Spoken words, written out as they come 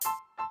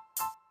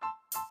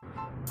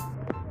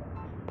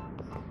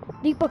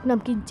दीपक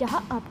नमकीन,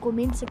 जहां आपको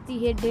मिल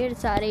सकती है ढेर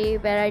सारे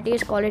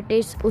वैराइटीज़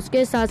क्वालिटीज़,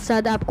 उसके साथ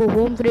साथ आपको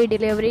होम फ्री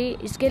डिलीवरी।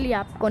 इसके लिए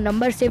आपको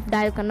नंबर सिर्फ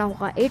डायल करना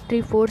होगा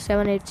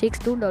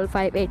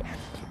 8347862558।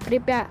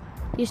 कृपया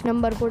इस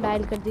नंबर को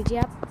डायल कर दीजिए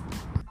आप।